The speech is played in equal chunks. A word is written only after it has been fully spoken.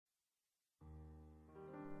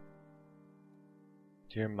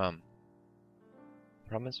Dear Mum,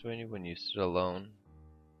 promise me when you sit alone,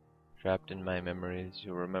 trapped in my memories,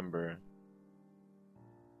 you'll remember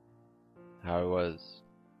how I was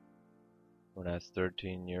when I was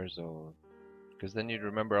 13 years old. Because then you'd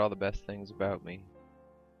remember all the best things about me.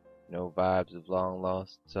 No vibes of long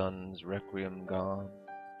lost sons, requiem gone,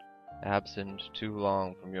 absent too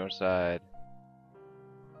long from your side,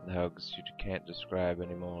 and hugs you can't describe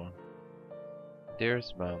anymore.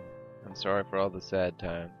 Dearest Mum, I'm sorry for all the sad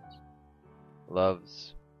times.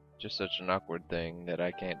 Love's just such an awkward thing that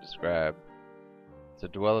I can't describe. It's a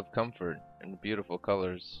dwell of comfort and beautiful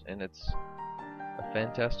colors, and it's a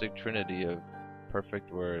fantastic trinity of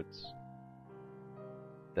perfect words.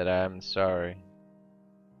 That I am sorry.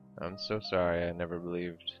 I'm so sorry I never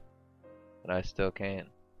believed, and I still can't.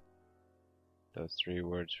 Those 3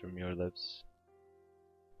 words from your lips.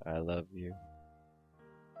 I love you.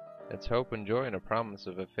 It's hope and joy and a promise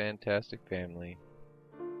of a fantastic family.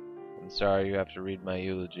 I'm sorry you have to read my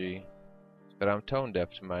eulogy, but I'm tone deaf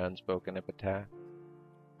to my unspoken epitaph,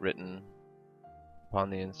 written upon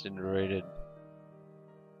the incinerated,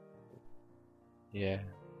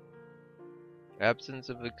 absence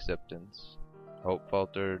of acceptance. Hope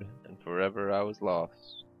faltered, and forever I was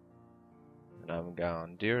lost, and I'm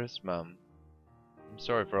gone. Dearest Mum, I'm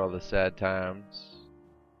sorry for all the sad times,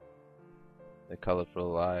 the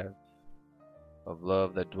colorful life of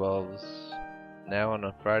love that dwells now on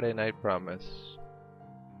a Friday night promise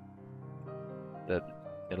that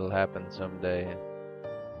it'll happen someday,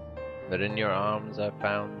 that in your arms I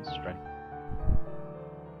found strength.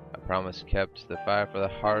 A promise kept, the fire for the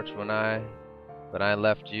heart when I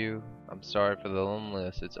left you. I'm sorry for the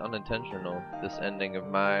loneliness, it's unintentional, this ending of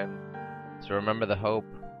mine. So remember the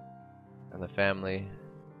hope and the family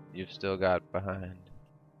you've still got behind.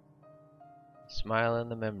 Smile in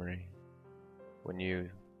the memory when you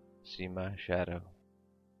see my shadow.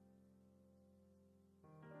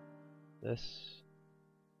 This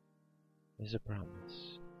is a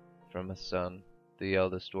promise from a son, the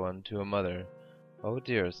eldest one, to a mother. Oh,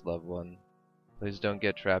 dearest loved one, please don't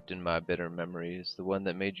get trapped in my bitter memories, the one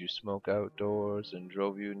that made you smoke outdoors and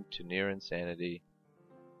drove you to near insanity.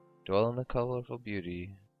 Dwell in the colorful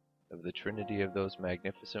beauty of the trinity of those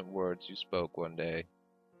magnificent words you spoke one day,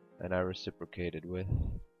 and I reciprocated with,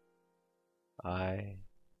 I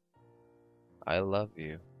love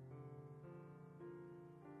you.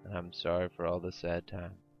 And I'm sorry for all the sad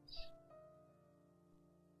times.